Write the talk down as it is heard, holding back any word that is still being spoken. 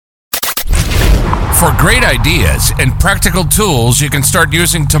For great ideas and practical tools you can start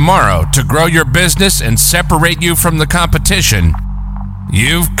using tomorrow to grow your business and separate you from the competition,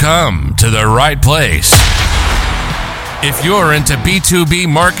 you've come to the right place. If you're into B2B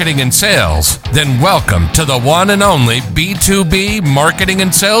marketing and sales, then welcome to the one and only B2B Marketing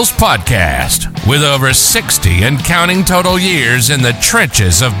and Sales Podcast. With over 60 and counting total years in the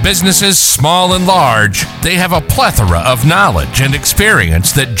trenches of businesses small and large, they have a plethora of knowledge and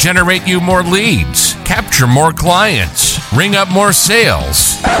experience that generate you more leads, capture more clients, ring up more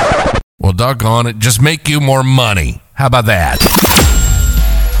sales. Well, doggone it, just make you more money. How about that?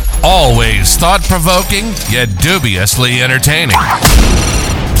 Always thought-provoking, yet dubiously entertaining.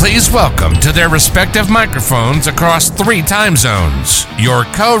 Please welcome to their respective microphones across 3 time zones, your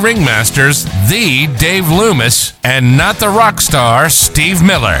co-ringmasters, the Dave Loomis, and not the rock star, Steve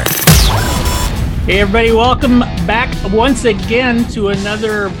Miller. Hey everybody, welcome back once again to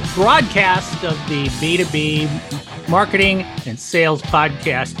another broadcast of the B2B Marketing and Sales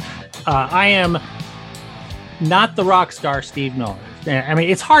Podcast. I am not the rock star, Steve Miller. I mean,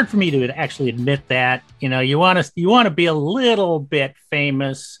 it's hard for me to actually admit that. You know, you want to be a little bit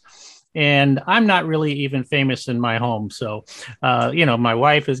famous, and I'm not really even famous in my home. So, my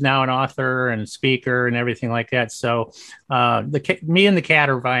wife is now an author and speaker and everything like that. So, me and the cat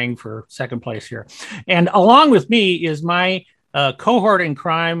are vying for second place here. And along with me is my cohort in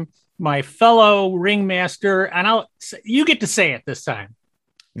crime, my fellow ringmaster, and you get to say it this time.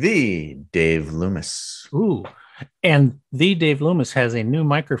 The Dave Loomis. Ooh. And the Dave Loomis has a new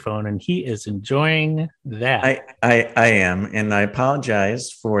microphone, and he is enjoying that. I am, and I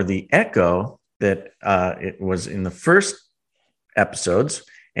apologize for the echo that it was in the first episodes,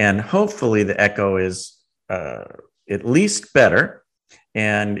 and hopefully the echo is at least better.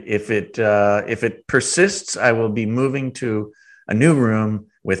 And if it persists, I will be moving to a new room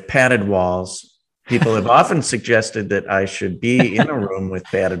with padded walls. People have often suggested that I should be in a room with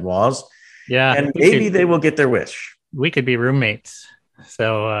padded walls. Yeah, and maybe they will get their wish. We could be roommates.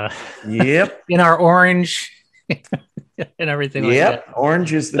 So, yep, in our orange and everything like that. Yep,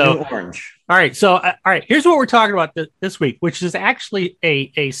 orange is the new orange. All right. So, all right. Here's what we're talking about this week, which is actually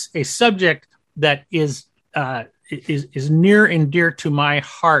a subject that is near and dear to my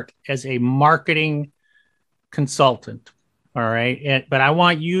heart as a marketing consultant. All right, but I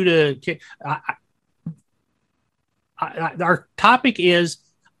want you to. Our topic is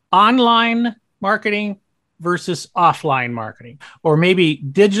online marketing versus offline marketing, or maybe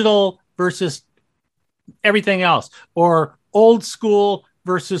digital versus everything else, or old school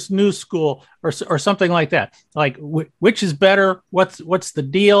versus new school, or something like that. Like, which is better? What's the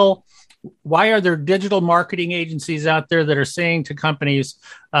deal? Why are there digital marketing agencies out there that are saying to companies,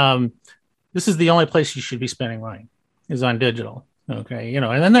 this is the only place you should be spending money is on digital? Okay,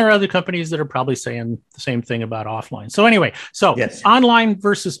 and then there are other companies that are probably saying the same thing about offline. So anyway, yes. Online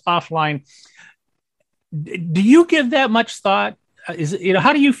versus offline. Do you give that much thought?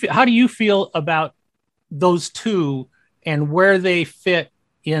 How do you feel about those two and where they fit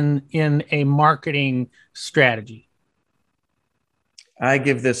in a marketing strategy? I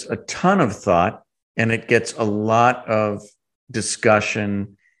give this a ton of thought, and it gets a lot of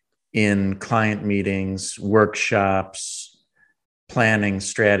discussion in client meetings, workshops, planning,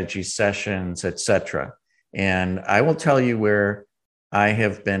 strategy sessions, etc. And I will tell you where I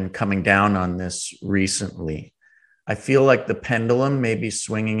have been coming down on this recently. I feel like the pendulum may be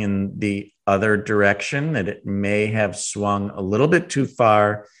swinging in the other direction, that it may have swung a little bit too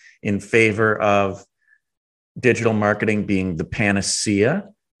far in favor of digital marketing being the panacea,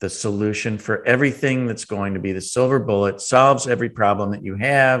 the solution for everything, that's going to be the silver bullet, solves every problem that you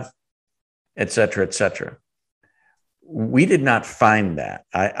have, etc., etc. We did not find that.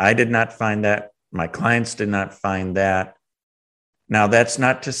 I did not find that. My clients did not find that. Now, that's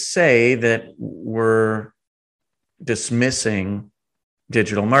not to say that we're dismissing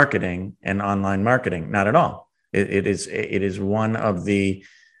digital marketing and online marketing. Not at all. It is one of the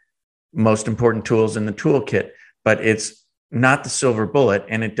most important tools in the toolkit, but it's not the silver bullet.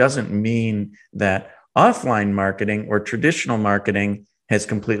 And it doesn't mean that offline marketing or traditional marketing has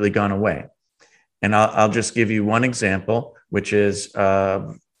completely gone away. And I'll just give you one example, which is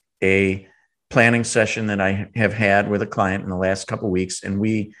a planning session that I have had with a client in the last couple of weeks. And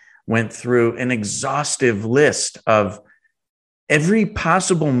we went through an exhaustive list of every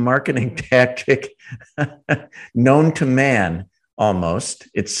possible marketing tactic known to man, almost.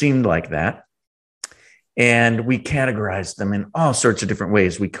 It seemed like that. And we categorized them in all sorts of different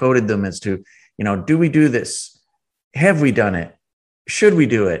ways. We coded them as to, do we do this? Have we done it? Should we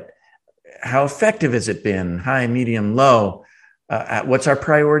do it? How effective has it been? High, medium, low? What's our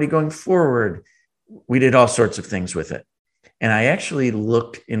priority going forward? we did all sorts of things with it. And I actually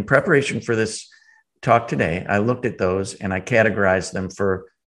looked in preparation for this talk today. I looked at those and I categorized them for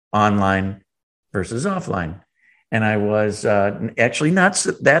online versus offline. And I was actually not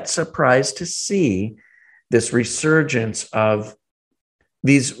that surprised to see this resurgence of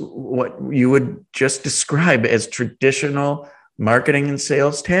these, what you would just describe as traditional marketing and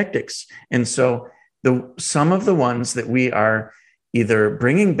sales tactics. And so some of the ones that we are either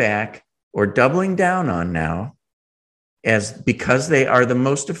bringing back or doubling down on now, because they are the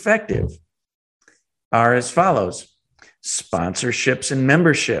most effective, are as follows: sponsorships and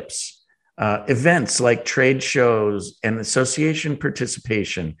memberships, events like trade shows and association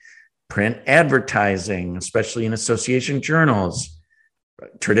participation, print advertising, especially in association journals,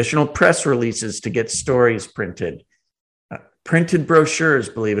 traditional press releases to get stories printed, printed brochures,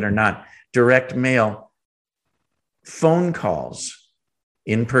 believe it or not, direct mail, phone calls,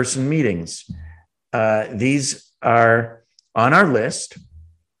 in-person meetings. These are on our list,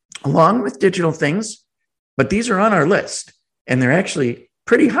 along with digital things, but these are on our list. And they're actually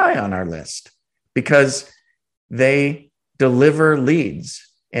pretty high on our list because they deliver leads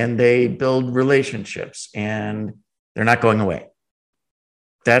and they build relationships and they're not going away.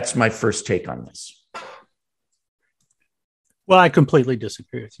 That's my first take on this. Well, I completely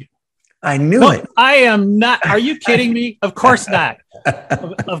disagree with you. I knew it. I am not. Are you kidding me? Of course not.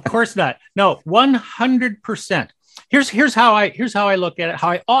 Of course not. No, 100%. Here's how I look at it.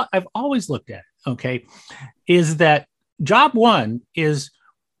 How I've always looked at it. Okay, is that job one is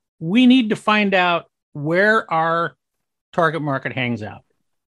we need to find out where our target market hangs out,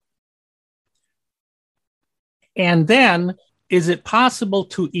 and then is it possible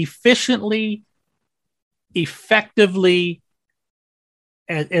to effectively,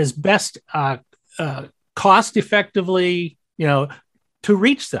 as best cost effectively, to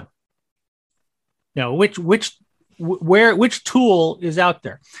reach them. Which tool is out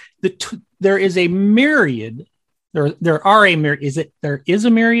there? There is a myriad. There are a myriad. There is a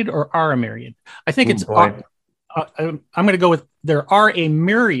myriad or are a myriad? I think it's. I'm going to go with there are a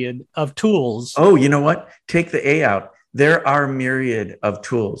myriad of tools. Oh, you know what? Take the A out. There are myriad of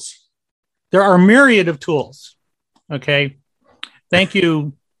tools. There are myriad of tools. Okay. Thank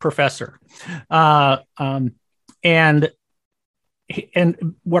you, Professor. And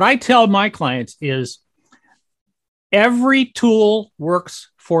what I tell my clients is every tool works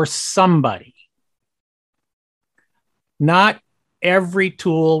for somebody. Not every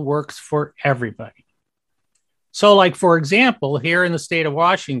tool works for everybody. So, like, for example, here in the state of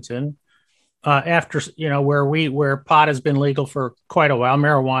Washington, after, where pot has been legal for quite a while,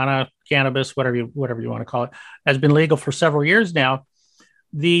 marijuana, cannabis, whatever you want to call it, has been legal for several years now.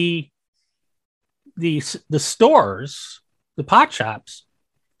 The stores, the pot shops,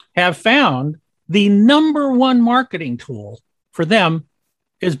 have found the number one marketing tool for them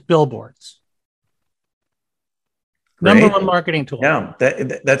is billboards. Great. Number one marketing tool. No,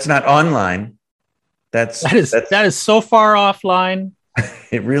 that's not online. That is so far offline.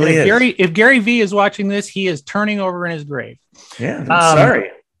 It really is. If Gary Vee is watching this, he is turning over in his grave. Yeah, I'm sorry.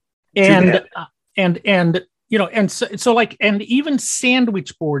 And even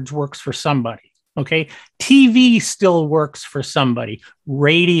sandwich boards works for somebody. Okay. TV still works for somebody.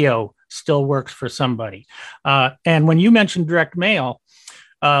 Radio still works for somebody. And when you mentioned direct mail,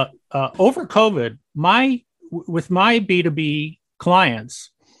 over COVID, with my B2B clients,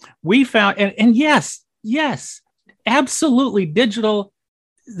 we found, and yes, absolutely the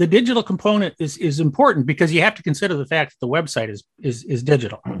digital component is important because you have to consider the fact that the website is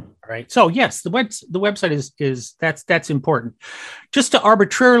digital, right? So yes, the website is that's important. Just to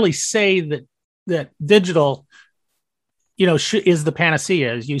arbitrarily say that digital, is the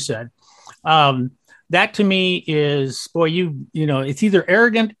panacea, as you said, that to me is, boy, it's either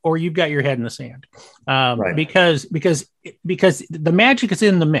arrogant or you've got your head in the sand, right. because the magic is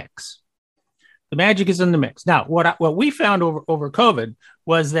in the mix. The magic is in the mix. Now, what we found over COVID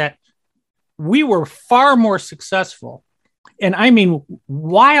was that we were far more successful, and I mean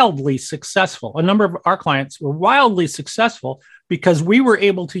wildly successful. A number of our clients were wildly successful because we were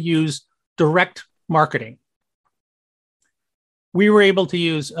able to use direct marketing. We were able to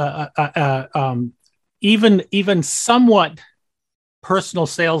use even somewhat personal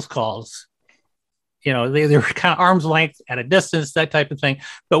sales calls. They were kind of arm's length at a distance, that type of thing.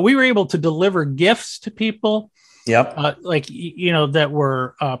 But we were able to deliver gifts to people. Yep. That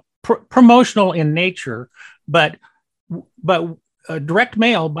were promotional in nature, but direct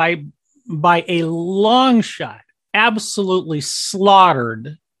mail by a long shot absolutely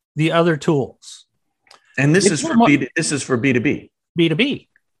slaughtered the other tools. And this is for B2B. B2B.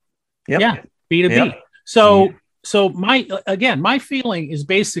 Yep. Yeah. B2B. Yep. So my feeling is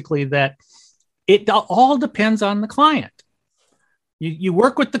basically that it all depends on the client. You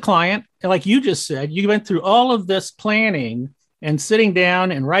work with the client, and like you just said, you went through all of this planning and sitting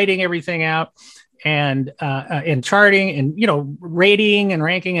down and writing everything out and charting and rating and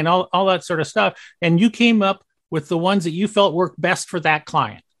ranking and all that sort of stuff, and you came up with the ones that you felt worked best for that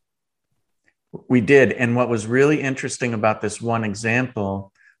client. We did. And what was really interesting about this one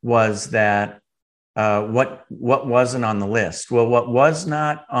example was that what wasn't on the list? Well, what was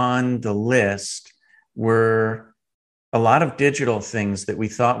not on the list were a lot of digital things that we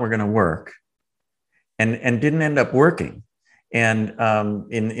thought were going to work and didn't end up working. And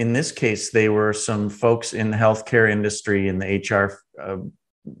in this case, they were some folks in the healthcare industry, in the HR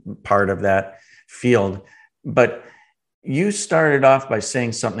part of that field. But you started off by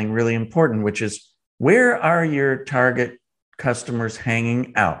saying something really important, which is, where are your target customers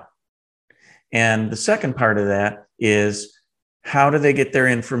hanging out? And the second part of that is, how do they get their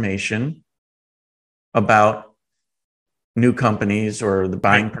information about new companies or the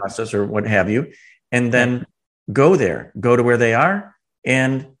buying process or what have you? And then go to where they are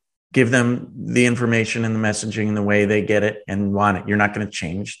and give them the information and the messaging and the way they get it and want it. You're not going to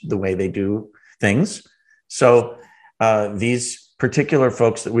change the way they do things. So these particular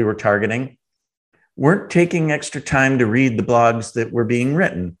folks that we were targeting weren't taking extra time to read the blogs that were being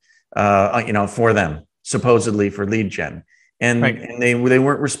written, for them, supposedly for lead gen. And they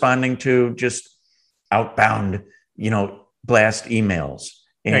weren't responding to just outbound, blast emails.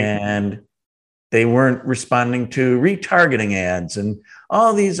 And they weren't responding to retargeting ads and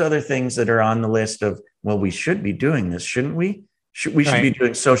all these other things that are on the list of, well, we should be doing this, shouldn't we? We should be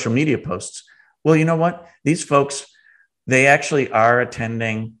doing social media posts. Well, you know what? These folks, they actually are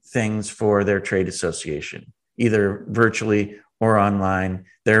attending things for their trade association, either virtually or online.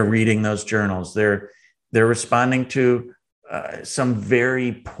 They're reading those journals. They're responding to some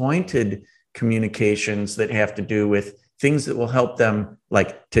very pointed communications that have to do with things that will help them,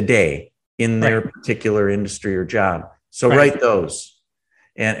 like today, in their particular industry or job. So write those.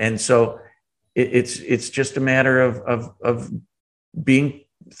 And so it's just a matter of being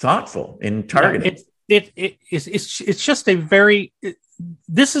thoughtful in targeting. It's just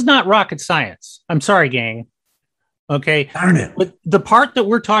this is not rocket science. I'm sorry, gang. Okay. Darn it. But the part that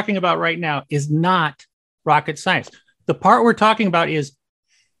we're talking about right now is not rocket science. The part we're talking about is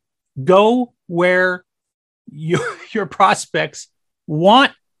go where your prospects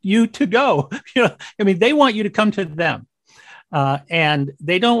want you to go. They want you to come to them. And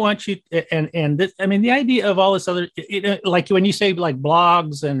they don't want you. And this, the idea of all this other, like when you say like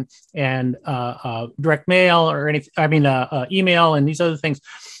blogs and direct mail or anything, email and these other things,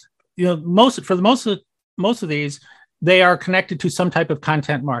 most of these, they are connected to some type of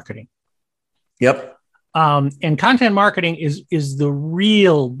content marketing. Yep. And content marketing is the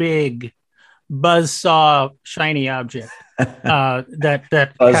real big buzzsaw shiny object. That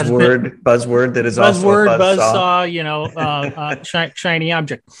buzzword that is also a buzzsaw, shiny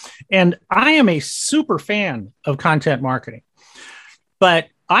object. And I am a super fan of content marketing, but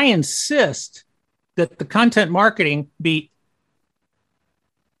I insist that the content marketing be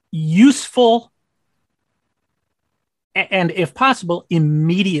useful and, if possible,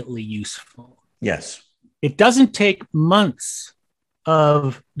 immediately useful. Yes. It doesn't take months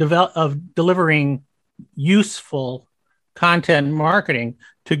of delivering useful content marketing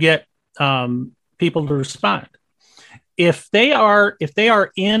to get people to respond. If they are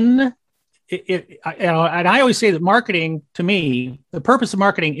in it, and I always say that marketing, to me, the purpose of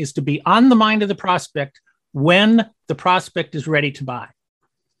marketing is to be on the mind of the prospect when the prospect is ready to buy.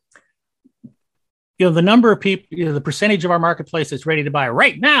 The number of people, the percentage of our marketplace that's ready to buy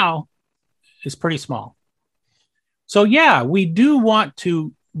right now is pretty small. So yeah, we do want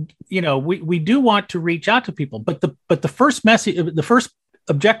to, we do want to reach out to people, but the first message, the first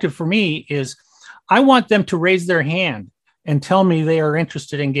objective for me is I want them to raise their hand and tell me they are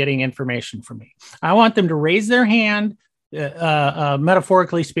interested in getting information from me. I want them to raise their hand,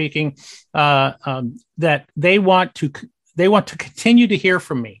 metaphorically speaking, that they want to continue to hear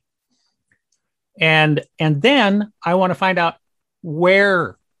from me. And then I want to find out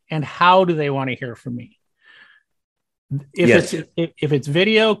where and how do they want to hear from me. If it's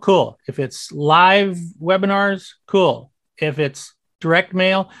video, cool. If it's live webinars, cool. If it's direct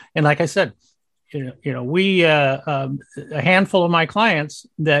mail, and like I said, we a handful of my clients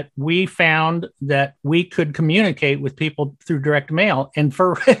that we found that we could communicate with people through direct mail. And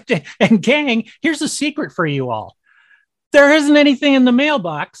and gang, here's a secret for you all: there isn't anything in the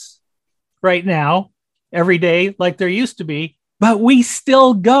mailbox right now every day like there used to be but we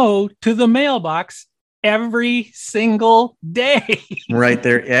still go to the mailbox every single day. Right.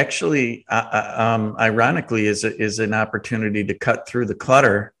 There actually, ironically, is an opportunity to cut through the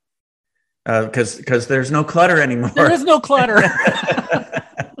clutter because there's no clutter anymore. There is no clutter.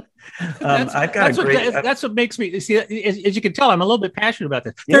 That's what makes me see. As you can tell, I'm a little bit passionate about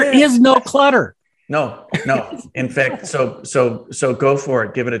this. There is no clutter. No. In fact, so go for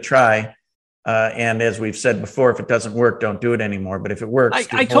it. Give it a try. And as we've said before, if it doesn't work, don't do it anymore. But if it works,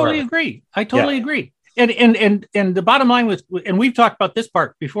 I totally agree. I totally agree. And the bottom line and we've talked about this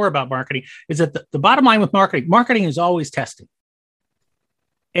part before about marketing, is that the bottom line with marketing is always testing.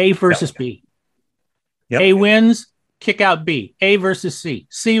 A versus B. Yep. A wins, kick out B. A versus C.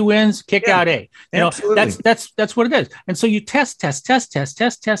 C wins, kick out A. That's what it is. And so you test.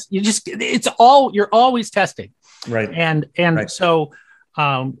 You just you're always testing. Right. And right. So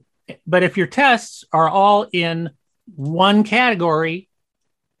but if your tests are all in one category,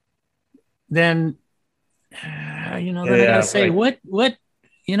 then I gotta say, what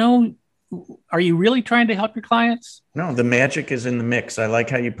are you really trying to help your clients? No, the magic is in the mix. I like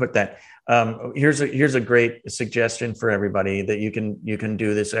how you put that. Here's a great suggestion for everybody that you can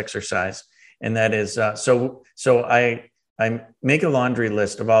do this exercise, and that is so I make a laundry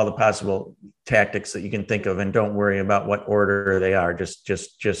list of all the possible tactics that you can think of, and don't worry about what order they are.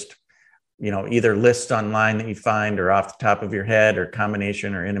 Just either list online that you find, or off the top of your head, or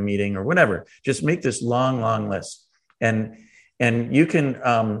combination, or in a meeting, or whatever. Just make this long list, and you can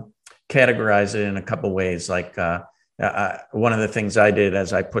categorize it in a couple ways. Like one of the things I did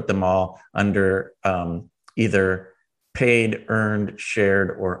is I put them all under either paid, earned,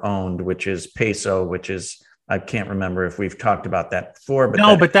 shared, or owned, which is peso, which is, I can't remember if we've talked about that before.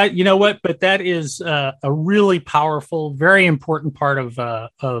 But that is a really powerful, very important part of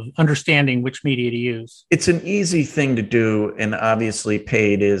understanding which media to use. It's an easy thing to do. And obviously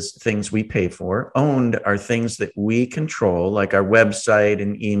paid is things we pay for. Owned are things that we control, like our website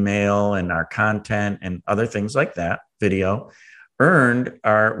and email and our content and other things like that, video. Earned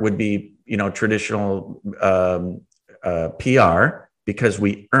would be, traditional PR, because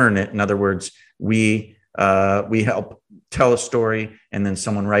we earn it. In other words, we help tell a story, and then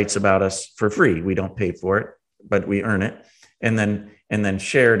someone writes about us for free. We don't pay for it, but we earn it. And then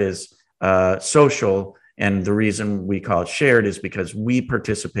shared is social. And the reason we call it shared is because we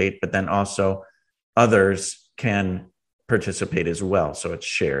participate, but then also others can participate as well. So it's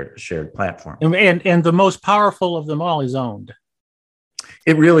shared platform. And the most powerful of them all is owned.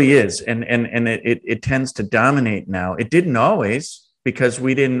 It really is. And it tends to dominate now. It didn't always, because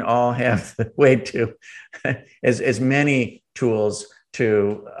we didn't all have the way to as many tools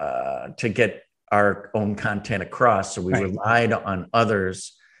to get our own content across. So we relied on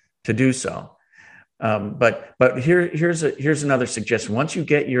others to do so. But here's another suggestion. Once you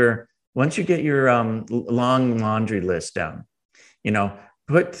get your long laundry list down,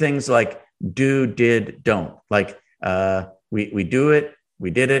 put things like do, did, don't. Like we do it,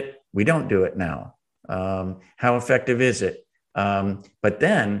 we did it, we don't do it now. How effective is it? But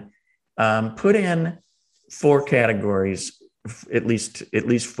then put in 4 categories, at least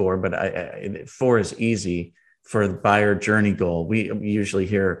 4, but 4 is easy for the buyer journey goal. We usually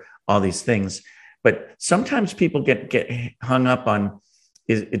hear all these things, but sometimes people get hung up on,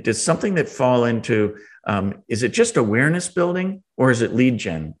 does something that fall into, is it just awareness building, or is it lead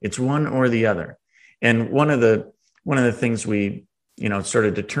gen? It's one or the other. And one of the things we, sort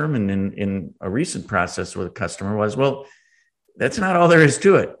of determined in a recent process with a customer was, well, that's not all there is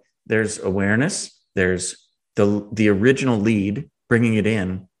to it. There's awareness, there's the original lead, bringing it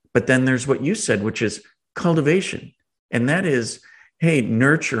in, but then there's what you said, which is cultivation. And that is, hey,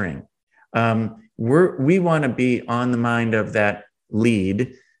 nurturing. We want to be on the mind of that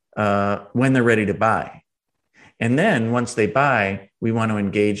lead when they're ready to buy. And then once they buy, we want to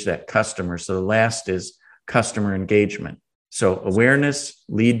engage that customer. So the last is customer engagement. So awareness,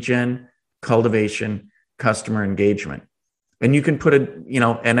 lead gen, cultivation, customer engagement. And you can put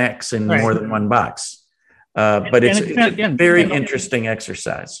an X in more than one box. But it's a very interesting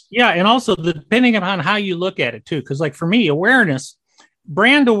exercise. Yeah. And also depending upon how you look at it too. Because like for me,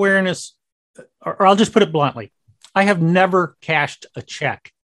 brand awareness, or I'll just put it bluntly, I have never cashed a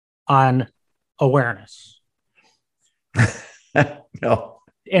check on awareness. No.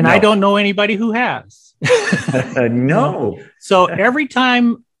 And I don't know anybody who has. No. So every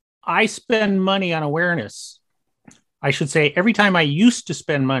time I spend money on awareness, I should say every time I used to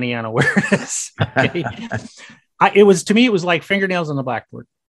spend money on awareness, it was like fingernails on the blackboard,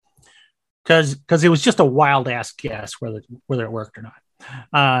 because it was just a wild ass guess whether it worked or not.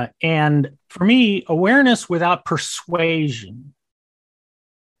 And for me, awareness without persuasion,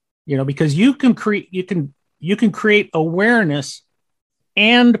 because you can create awareness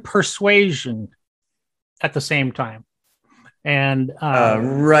and persuasion at the same time. And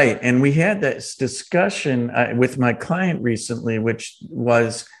right. And we had this discussion with my client recently, which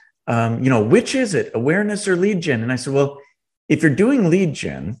was, which is it, awareness or lead gen? And I said, well, if you're doing lead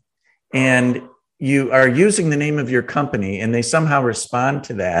gen and you are using the name of your company and they somehow respond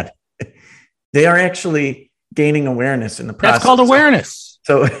to that, they are actually gaining awareness in the process. That's called awareness.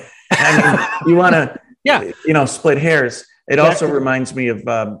 So you want to, split hairs. It also reminds me of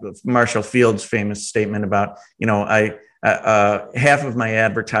Marshall Field's famous statement about, half of my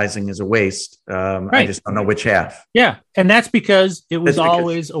advertising is a waste. Right. I just don't know which half. Yeah. And that's because it was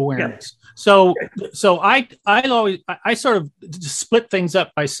always awareness. Yeah. So I always sort of split things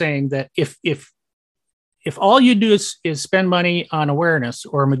up by saying that if all you do is spend money on awareness,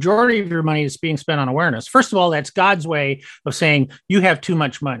 or a majority of your money is being spent on awareness, first of all, that's God's way of saying you have too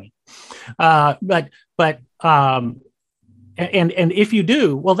much money. And if you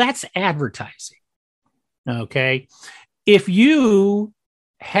do, well, that's advertising. Okay. If you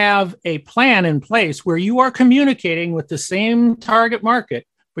have a plan in place where you are communicating with the same target market,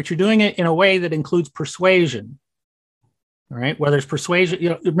 but you're doing it in a way that includes persuasion, all right? Whether it's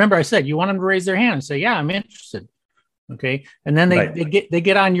persuasion, remember I said you want them to raise their hand and say, "Yeah, I'm interested." Okay, and then they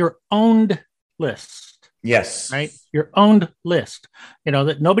get on your owned list. Yes, right, your owned list.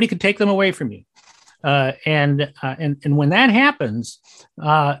 That nobody can take them away from you. And when that happens,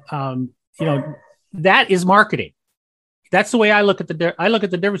 that is marketing. That's the way I look at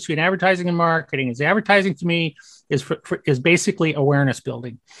the difference between advertising and marketing. Is advertising to me is basically awareness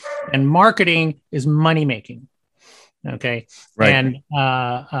building, and marketing is money making. Okay, right.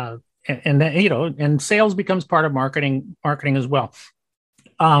 And sales becomes part of marketing as well.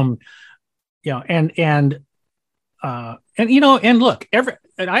 And look,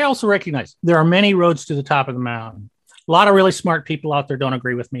 and I also recognize there are many roads to the top of the mountain. A lot of really smart people out there don't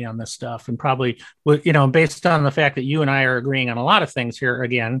agree with me on this stuff, and probably, based on the fact that you and I are agreeing on a lot of things here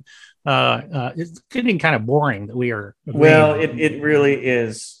again, it's getting kind of boring that we are. Well, it really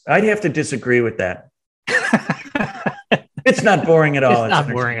is. I'd have to disagree with that. It's not boring at all. It's not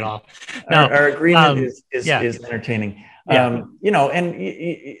boring at all. No, our agreement is entertaining. Yeah.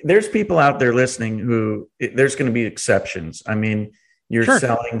 And there's people out there listening who there's going to be exceptions. I mean, you're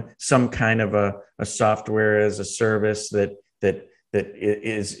selling some kind of a software as a service that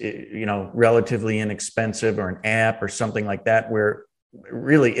is, relatively inexpensive, or an app or something like that, where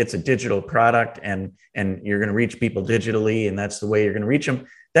really it's a digital product and you're going to reach people digitally, and that's the way you're going to reach them.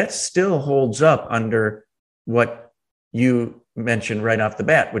 That still holds up under what you mentioned right off the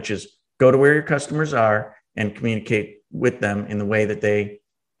bat, which is go to where your customers are and communicate with them in the way that they,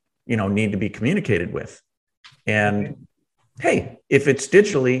 need to be communicated with. And hey, if it's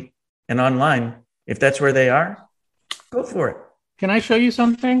digitally and online, if that's where they are, go for it. Can I show you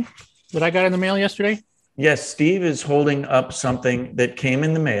something that I got in the mail yesterday? Yes, Steve is holding up something that came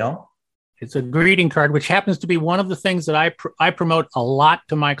in the mail. It's a greeting card, which happens to be one of the things that I promote a lot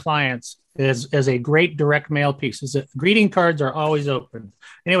to my clients as a great direct mail piece. Is that greeting cards are always open.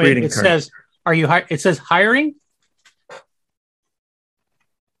 Anyway, it says, it says hiring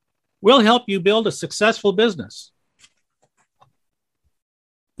will help you build a successful business.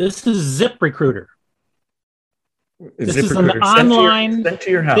 This is ZipRecruiter. This is an online sent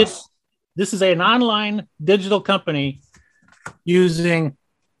to your house. This is an online digital company using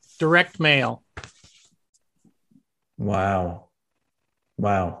direct mail. Wow.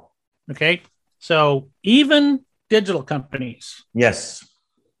 Okay. So even digital companies. Yes.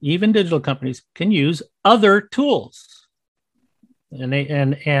 Even digital companies can use other tools.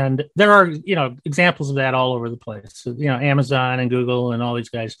 And there are, examples of that all over the place. So, Amazon and Google and all these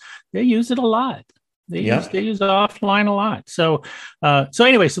guys, they use it a lot. They use offline a lot. So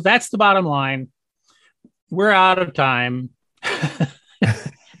anyway, so that's the bottom line. We're out of time.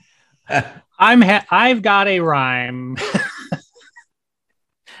 I've got a rhyme.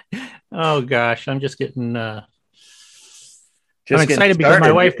 Oh gosh, I'm just getting. I'm excited because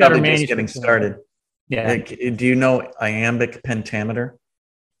my wife got her manuscript. Getting started. Yeah. Do you know iambic pentameter?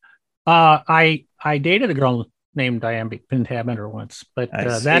 I dated a girl named iambic pentameter once, but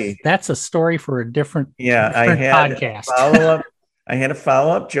that's a story for a different podcast. I had a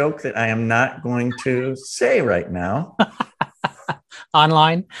follow-up joke that I am not going to say right now.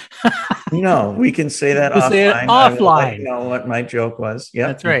 Online? No, we can say that offline. Say it offline. You know what my joke was. Yeah,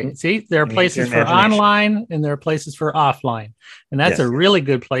 that's right. Mm-hmm. See, there are places for online and there are places for offline, and that's a really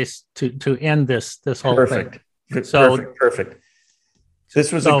good place to end this whole thing. So perfect.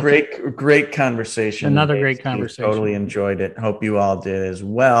 This was a great conversation. Another great conversation. Totally enjoyed it. Hope you all did as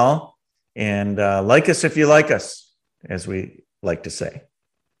well. And like us if you like us, as we like to say.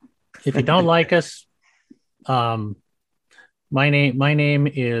 If you don't like us, my name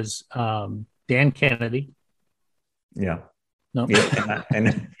is Dan Kennedy. Yeah. No. Yeah,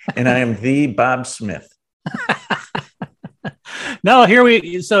 and I am the Bob Smith. No, here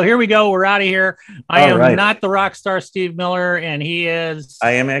we go. We're out of here. I am not the rock star Steve Miller, and he is.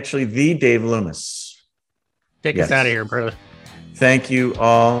 I am actually the Dave Loomis. Take us out of here, brother. Thank you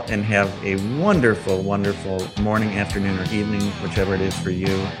all, and have a wonderful, wonderful morning, afternoon, or evening, whichever it is for you.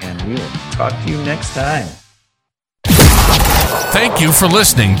 And we will talk to you next time. Thank you for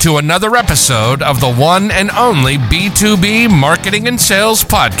listening to another episode of the one and only B2B Marketing and Sales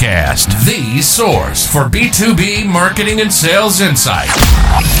Podcast, the source for B2B marketing and sales insight.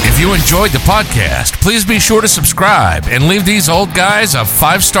 If you enjoyed the podcast, please be sure to subscribe and leave these old guys a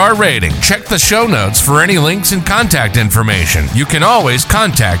 5-star rating. Check the show notes for any links and contact information. You can always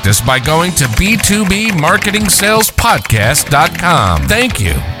contact us by going to b2bmarketingsalespodcast.com. Thank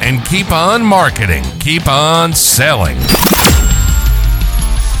you, and keep on marketing, keep on selling.